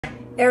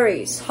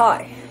Aries,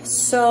 hi.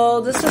 So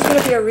this is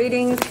going to be a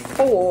reading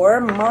for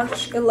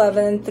March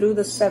 11th through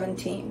the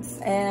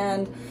 17th.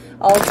 And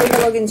I'll take a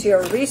look into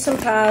your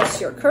recent past,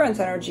 your current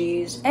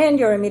energies, and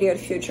your immediate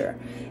future.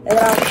 And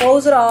then I'll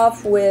close it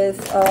off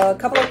with a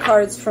couple of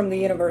cards from the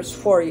universe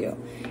for you.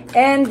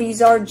 And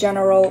these are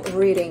general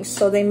readings,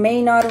 so they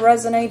may not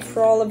resonate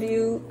for all of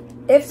you.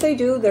 If they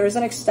do, there is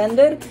an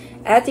extended.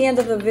 At the end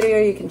of the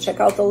video, you can check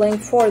out the link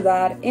for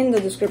that in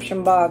the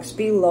description box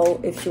below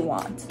if you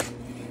want.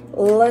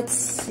 Let's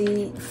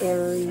see,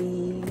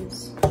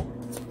 Aries.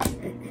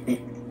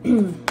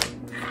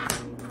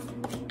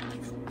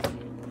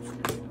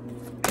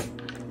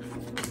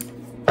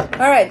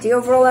 All right, the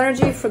overall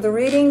energy for the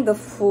reading, the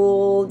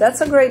Fool.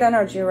 That's a great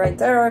energy right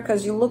there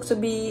because you look to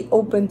be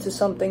open to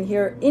something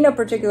here in a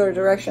particular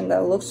direction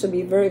that looks to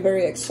be very,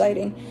 very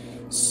exciting.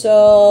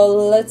 So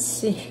let's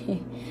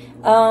see.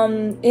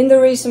 In the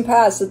recent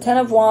past, the 10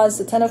 of Wands,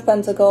 the 10 of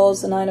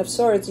Pentacles, the 9 of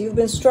Swords, you've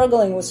been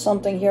struggling with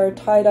something here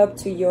tied up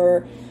to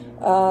your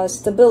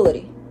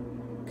stability.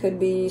 Could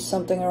be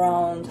something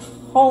around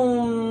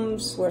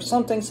homes, where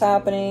something's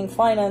happening,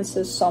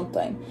 finances,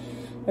 something.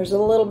 There's a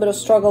little bit of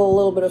struggle, a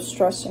little bit of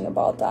stressing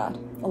about that.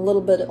 A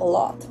little bit, a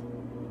lot.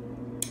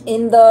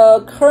 In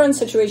the current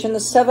situation, the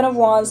 7 of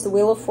Wands, the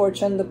Wheel of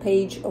Fortune, the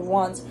Page of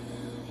Wands.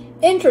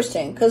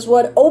 Interesting, because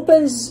what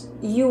opens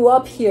you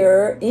up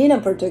here in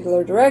a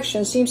particular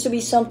direction seems to be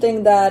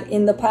something that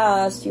in the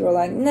past you were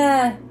like,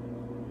 nah.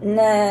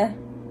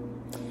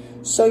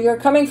 So you're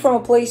coming from a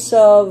place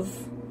of,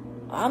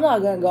 I'm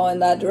not going to go in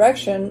that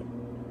direction,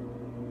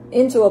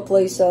 into a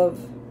place of,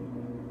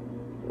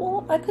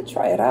 well, I could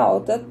try it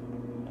out. That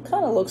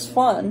kind of looks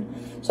fun.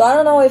 So I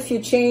don't know if you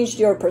changed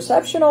your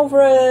perception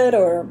over it,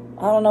 or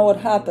I don't know what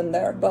happened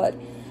there, but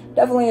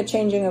definitely a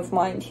changing of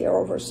mind here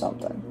over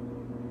something.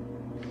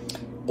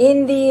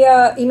 In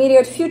the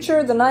immediate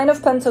future, the 9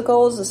 of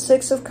Pentacles, the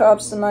 6 of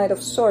Cups, the Knight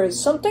of Swords.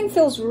 Something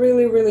feels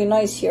really, really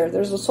nice here.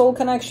 There's a soul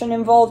connection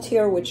involved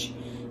here, which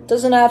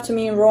doesn't have to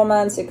mean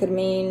romance. It could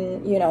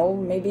mean, you know,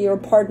 maybe you're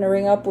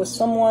partnering up with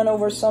someone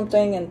over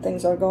something and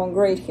things are going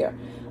great here.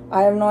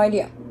 I have no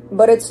idea.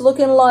 But it's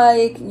looking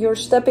like you're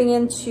stepping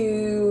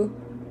into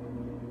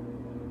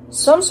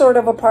some sort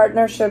of a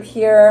partnership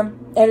here,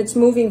 and it's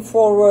moving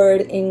forward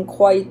in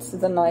quite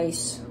the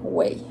nice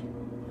way.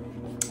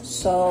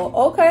 So,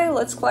 okay,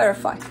 let's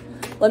clarify.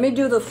 Let me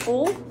do the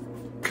Fool.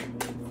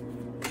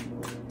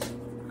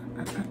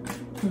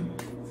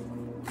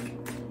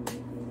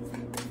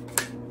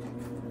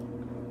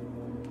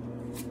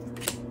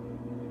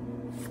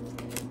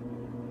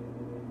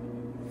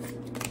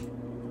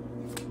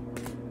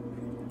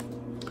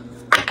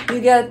 You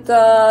get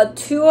the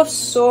 2 of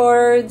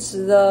Swords,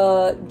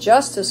 the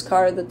Justice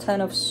card, the 10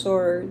 of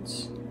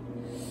Swords.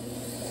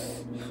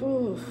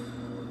 Whew.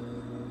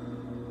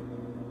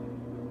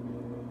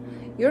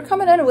 You're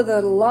coming in with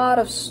a lot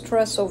of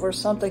stress over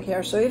something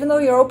here. So even though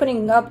you're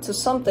opening up to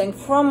something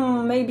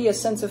from maybe a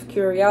sense of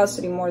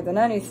curiosity more than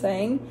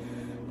anything,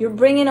 you're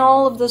bringing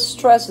all of the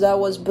stress that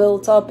was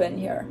built up in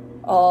here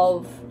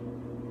of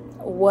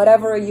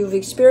whatever you've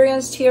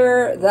experienced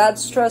here. That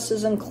stress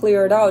isn't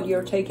cleared out.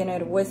 You're taking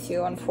it with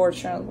you,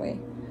 unfortunately.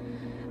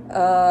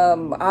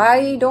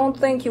 I don't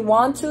think you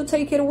want to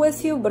take it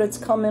with you, but it's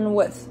coming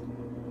with.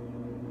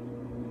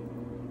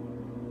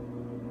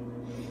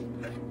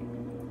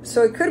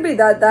 So it could be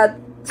that that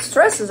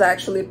stress is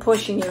actually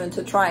pushing you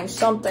into trying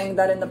something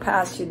that in the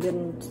past you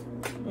didn't.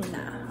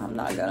 Nah, I'm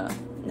not gonna.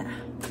 Nah.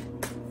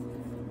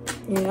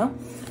 You know?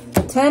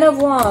 10 of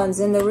Wands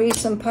in the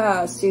recent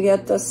past. You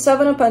get the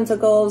 7 of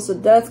Pentacles, the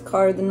Death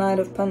card, the Knight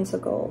of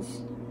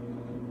Pentacles.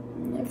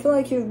 I feel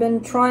like you've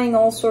been trying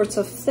all sorts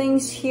of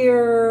things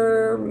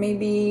here.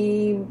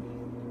 Maybe,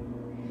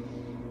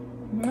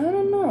 I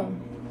don't know.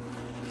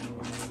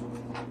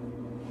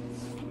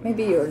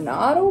 Maybe you're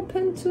not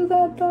open to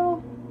that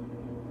though?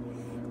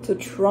 To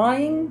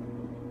trying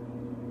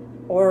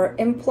or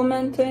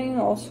implementing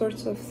all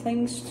sorts of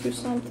things to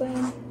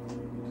something.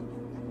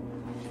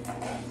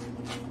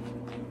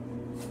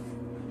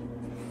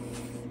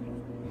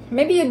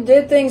 Maybe you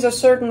did things a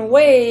certain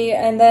way,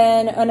 and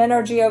then an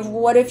energy of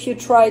what if you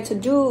try to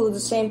do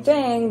the same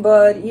thing,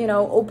 but, you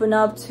know, open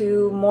up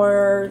to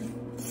more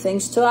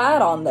things to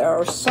add on there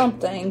or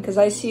something. Because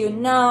I see you,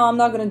 no, I'm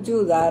not going to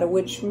do that,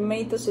 which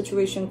made the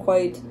situation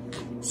quite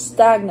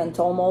stagnant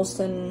almost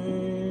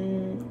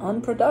and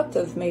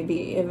unproductive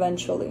maybe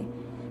eventually.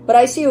 But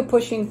I see you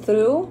pushing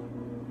through.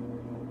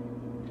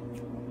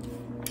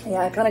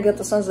 Yeah, I kind of get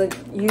the sense that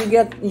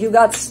you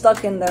got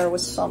stuck in there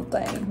with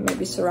something,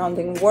 maybe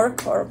surrounding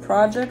work or a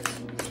project.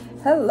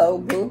 Hello,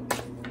 boo.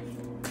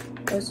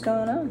 What's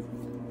going on?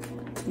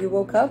 You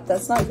woke up?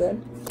 That's not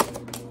good.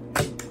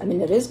 I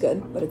mean, it is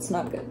good, but it's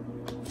not good.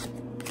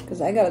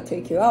 Because I gotta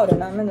take you out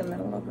and I'm in the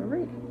middle of a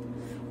read.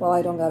 Well,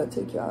 I don't gotta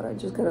take you out. I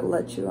just gotta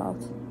let you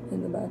out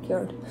in the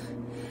backyard.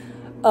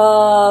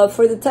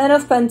 For the 10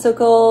 of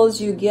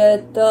Pentacles, you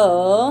get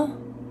the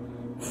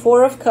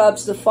 4 of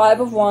Cups, the 5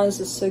 of Wands,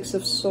 the 6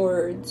 of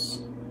Swords.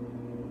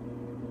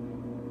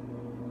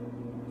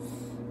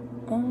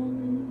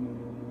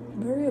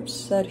 Very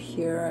upset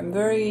here. I'm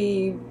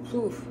very...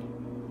 Oof.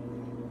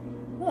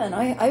 Man,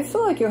 I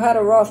feel like you had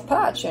a rough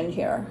patch in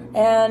here.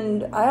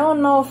 And I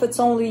don't know if it's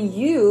only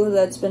you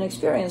that's been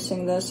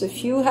experiencing this.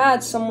 If you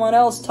had someone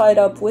else tied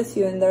up with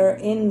you and they're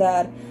in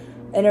that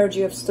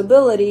energy of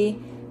stability,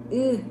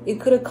 it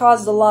could have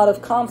caused a lot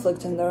of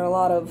conflict in there, a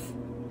lot of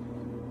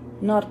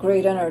not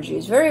great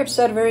energies. Very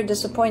upset, very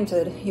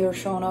disappointed you're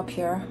showing up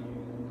here.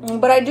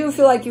 But I do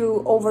feel like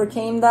you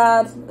overcame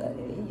that.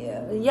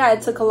 Yeah,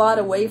 it took a lot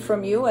away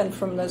from you and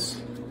from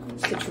this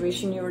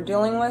situation you were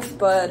dealing with,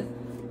 but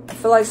I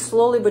feel like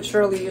slowly but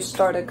surely you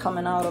started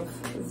coming out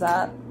of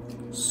that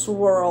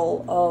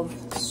swirl of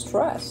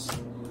stress.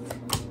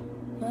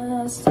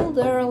 Still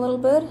there a little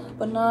bit,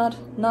 but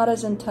not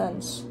as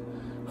intense.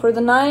 For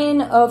the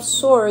 9 of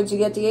Swords, you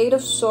get the 8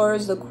 of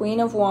Swords, the Queen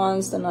of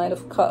Wands, the Knight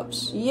of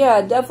Cups.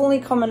 Yeah, definitely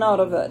coming out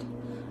of it.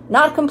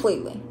 Not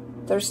completely.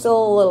 There's still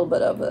a little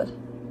bit of it.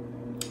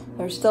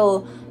 There's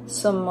still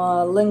some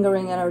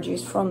lingering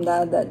energies from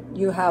that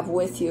you have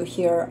with you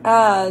here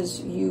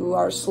as you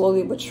are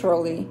slowly but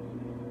surely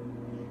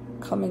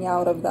coming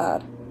out of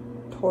that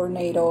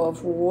tornado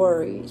of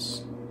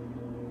worries.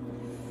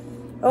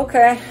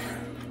 Okay.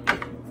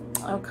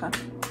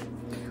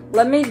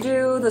 Let me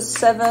do the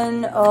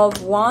 7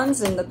 of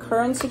Wands in the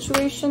current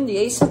situation, the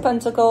Ace of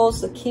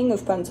Pentacles, the King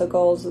of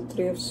Pentacles, the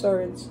 3 of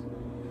Swords.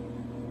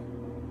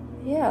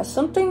 Yeah,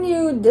 something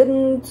you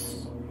didn't...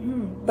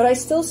 But I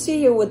still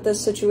see you with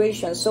this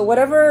situation. So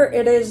whatever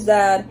it is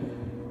that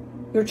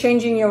you're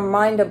changing your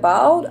mind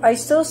about, I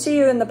still see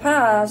you in the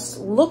past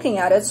looking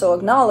at it, so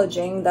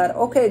acknowledging that,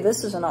 okay,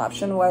 this is an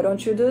option, why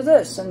don't you do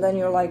this? And then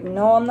you're like,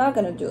 no, I'm not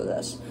going to do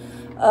this.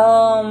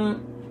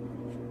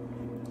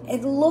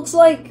 It looks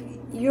like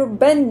you're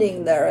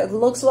bending there. It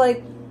looks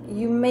like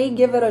you may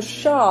give it a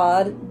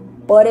shot,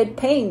 but it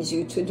pains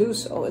you to do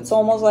so. It's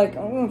almost like,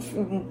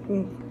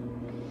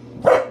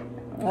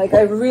 like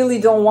I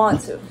really don't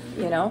want to,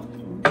 you know?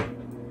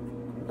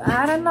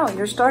 I don't know.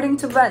 You're starting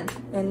to bend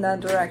in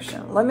that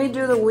direction. Let me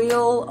do the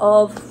Wheel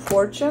of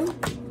Fortune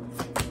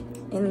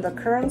in the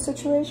current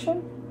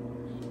situation.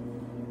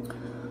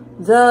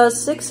 The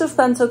 6 of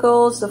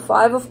Pentacles, the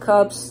 5 of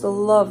Cups, the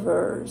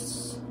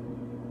Lovers.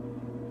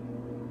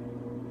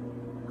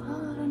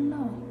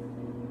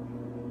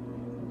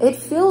 It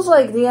feels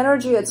like the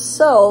energy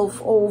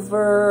itself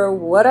over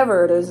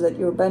whatever it is that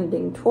you're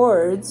bending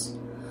towards,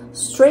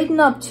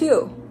 straighten up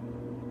too,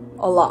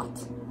 a lot.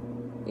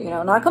 You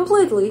know, not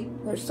completely,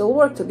 there's still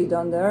work to be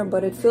done there,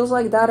 but it feels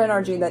like that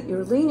energy that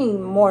you're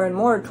leaning more and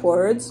more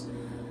towards,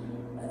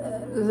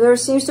 there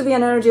seems to be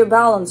an energy of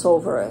balance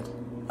over it.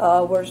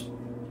 Where,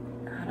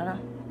 I don't know,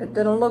 it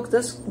didn't look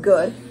this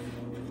good,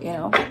 you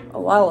know, a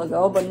while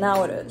ago, but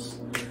now it is.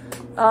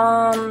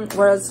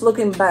 Where it's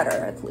looking better,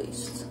 at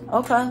least.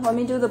 Okay, let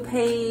me do the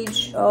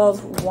Page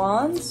of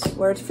Wands,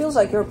 where it feels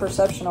like your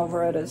perception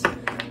over it is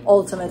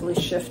ultimately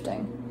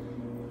shifting.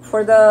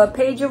 For the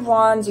Page of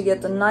Wands, you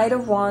get the Knight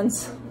of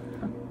Wands,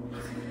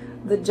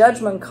 the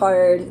Judgment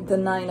card, the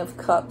 9 of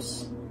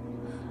Cups.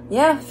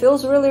 Yeah,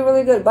 feels really,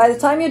 really good. By the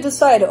time you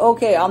decide,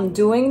 okay, I'm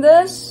doing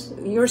this,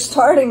 you're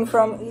starting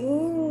from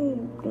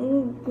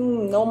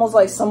almost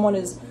like someone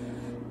is,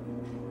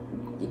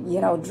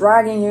 you know,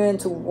 dragging you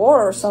into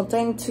war or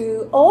something,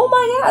 to, oh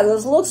my god,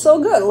 this looks so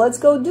good, let's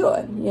go do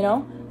it, you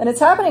know? And it's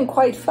happening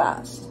quite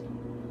fast.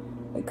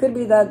 It could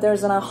be that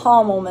there's an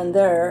aha moment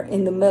there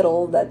in the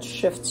middle that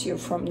shifts you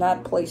from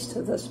that place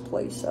to this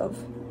place of,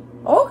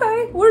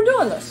 okay, we're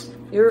doing this.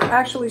 You're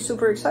actually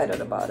super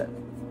excited about it.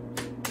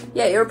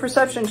 Yeah, your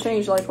perception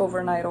changed like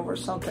overnight over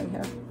something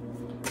here.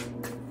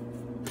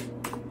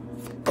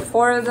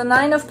 For the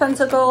 9 of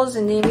Pentacles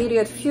in the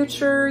immediate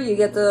future, you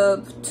get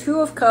the 2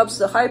 of Cups,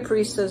 the High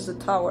Priestess, the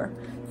Tower.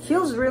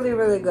 Feels really,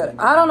 really good.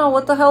 I don't know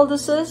what the hell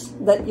this is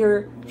that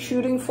you're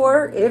shooting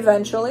for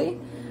eventually,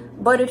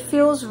 but it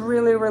feels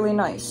really, really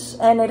nice.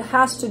 And it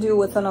has to do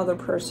with another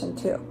person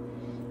too.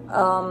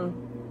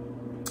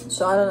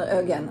 So I don't,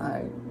 again,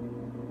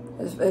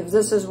 if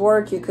this is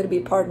work, you could be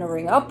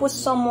partnering up with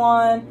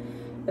someone.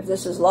 If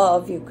this is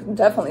love, you could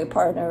definitely be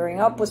partnering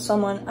up with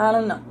someone. I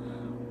don't know.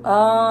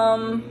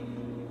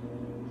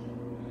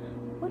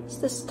 What is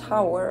this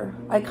Tower?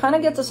 I kind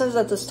of get the sense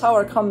that this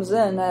Tower comes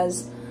in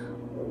as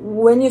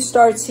when you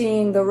start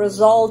seeing the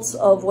results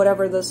of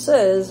whatever this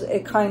is,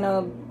 it kind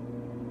of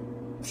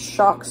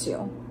shocks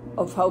you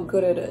of how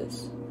good it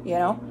is, you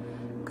know?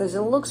 Because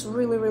it looks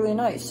really, really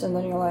nice. And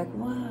then you're like,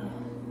 wow.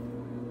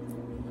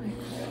 Like,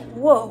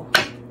 whoa.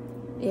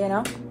 You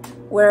know?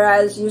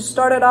 Whereas you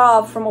started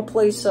off from a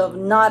place of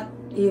not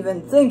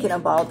even thinking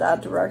about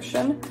that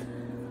direction.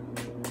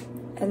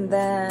 And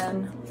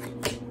then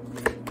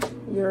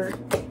you're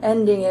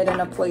ending it in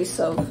a place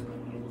of,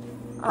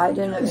 I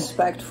didn't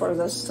expect for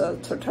this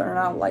to turn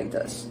out like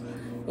this.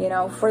 You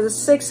know, for the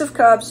 6 of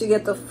Cups, you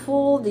get the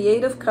Fool, the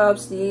 8 of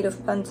Cups, the 8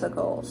 of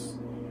Pentacles.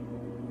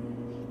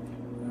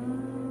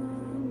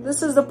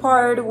 This is the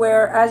part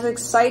where, as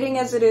exciting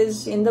as it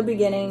is in the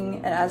beginning,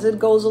 and as it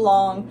goes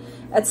along,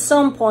 at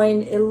some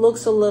point, it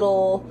looks a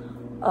little,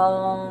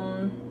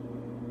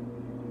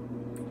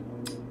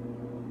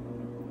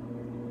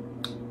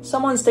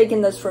 someone's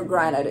taking this for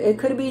granted. It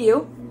could be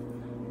you.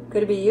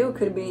 Could be you,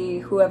 could be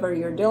whoever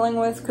you're dealing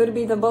with, could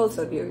be the both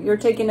of you. You're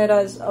taking it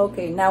as,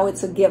 okay, now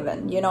it's a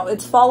given. You know,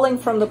 it's falling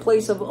from the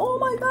place of, oh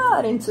my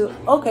God, into,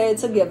 okay,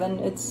 it's a given.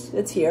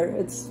 It's here.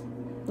 It's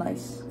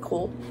nice.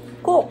 Cool.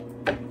 Cool.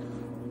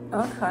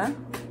 Okay.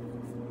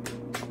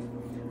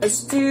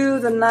 Let's do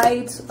the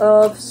Knight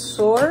of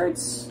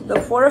Swords,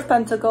 the Four of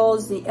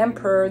Pentacles, the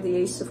Emperor, the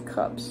Ace of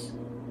Cups.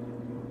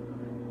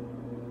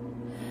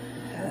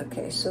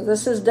 Okay, so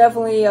this is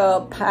definitely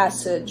a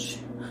passage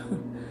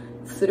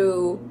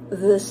through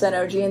this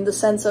energy, in the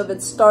sense of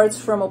it starts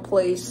from a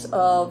place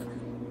of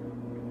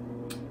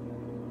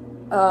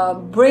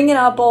bringing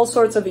up all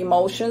sorts of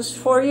emotions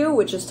for you,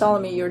 which is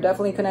telling me you're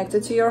definitely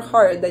connected to your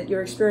heart, that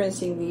you're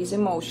experiencing these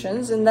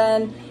emotions, and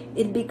then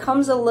it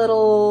becomes a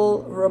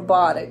little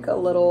robotic, a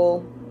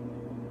little,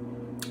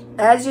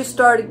 as you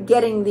start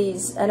getting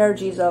these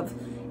energies of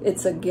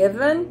it's a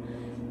given,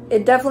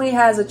 it definitely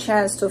has a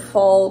chance to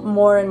fall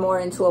more and more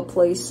into a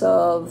place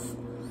of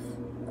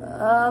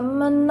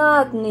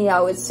monotony,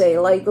 I would say,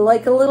 like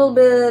a little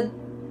bit,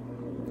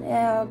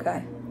 yeah,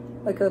 okay,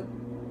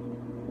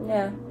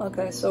 yeah,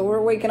 okay, so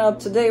we're waking up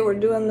today, we're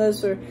doing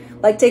this, or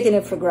like taking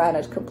it for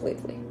granted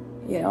completely,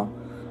 you know.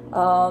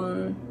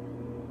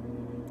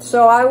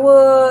 So I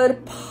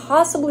would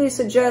possibly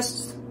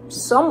suggest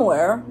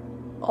somewhere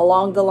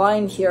along the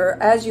line here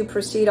as you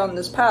proceed on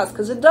this path,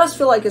 because it does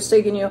feel like it's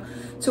taking you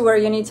to where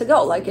you need to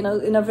go, like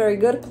in a very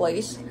good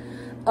place.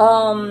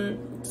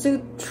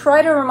 To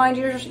try to remind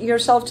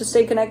yourself to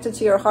stay connected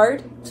to your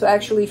heart, to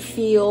actually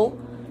feel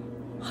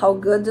how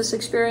good this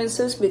experience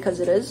is, because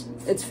it is.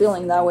 It's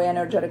feeling that way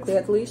energetically,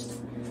 at least.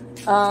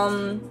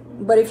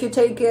 But if you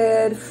take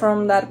it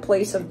from that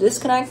place of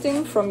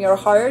disconnecting from your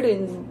heart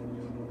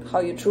and how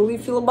you truly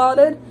feel about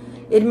it,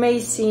 it may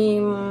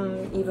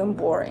seem even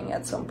boring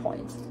at some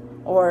point.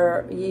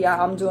 Or, yeah,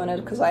 I'm doing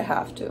it because I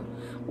have to.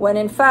 When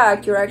in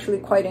fact, you're actually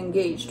quite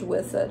engaged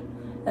with it,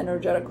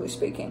 energetically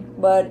speaking.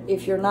 But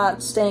if you're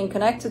not staying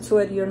connected to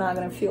it, you're not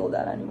going to feel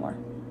that anymore.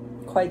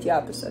 Quite the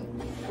opposite.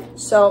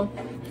 So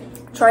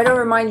try to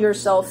remind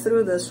yourself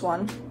through this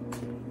one.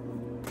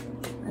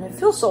 And it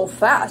feels so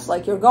fast,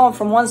 like you're going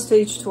from one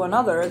stage to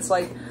another. It's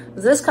like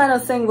this kind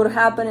of thing would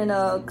happen in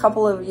a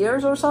couple of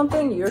years or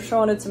something. You're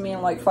showing it to me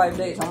in like 5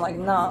 days. I'm like,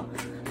 no,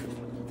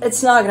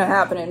 it's not going to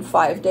happen in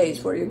 5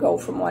 days where you go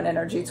from one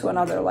energy to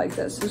another like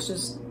this. It's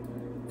just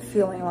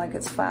feeling like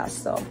it's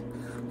fast though.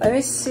 Let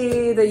me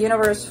see the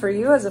universe for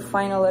you as a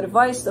final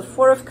advice. The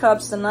Four of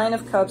Cups, the Nine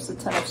of Cups, the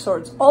Ten of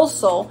Swords.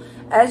 Also,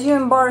 as you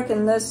embark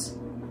in this,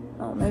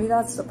 oh, maybe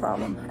that's the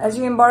problem. As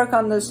you embark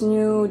on this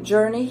new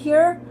journey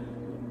here,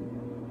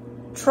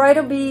 try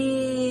to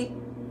be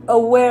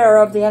aware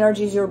of the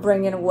energies you're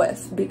bringing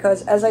with.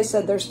 Because, as I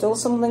said, there's still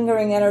some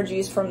lingering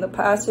energies from the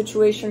past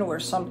situation where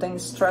something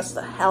stressed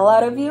the hell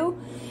out of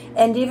you.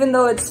 And even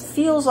though it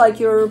feels like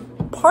you're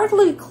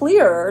partly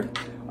cleared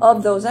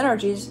of those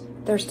energies,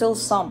 there's still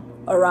some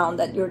around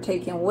that you're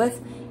taking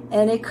with,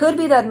 and it could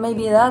be that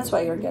maybe that's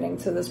why you're getting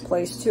to this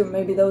place too.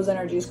 Maybe those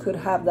energies could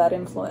have that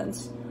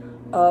influence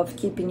of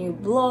keeping you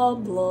blah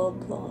blah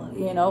blah,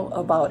 you know,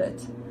 about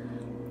it.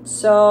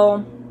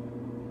 So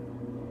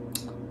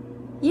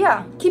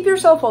yeah, keep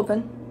yourself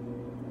open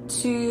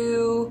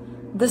to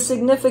the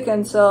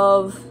significance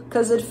of,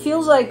 because it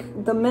feels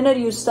like the minute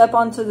you step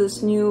onto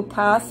this new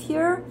path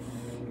here,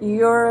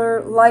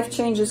 your life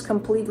changes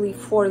completely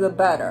for the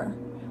better.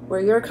 Where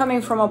you're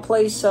coming from a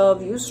place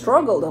of, you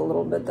struggled a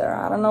little bit there.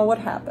 I don't know what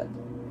happened.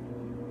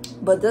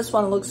 But this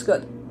one looks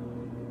good.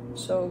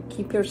 So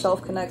keep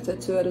yourself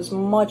connected to it as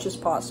much as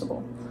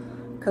possible.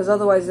 Because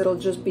otherwise it'll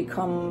just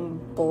become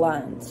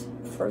bland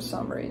for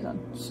some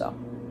reason. So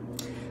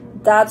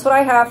that's what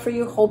I have for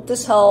you. Hope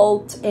this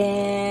helped.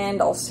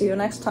 And I'll see you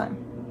next time.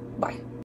 Bye.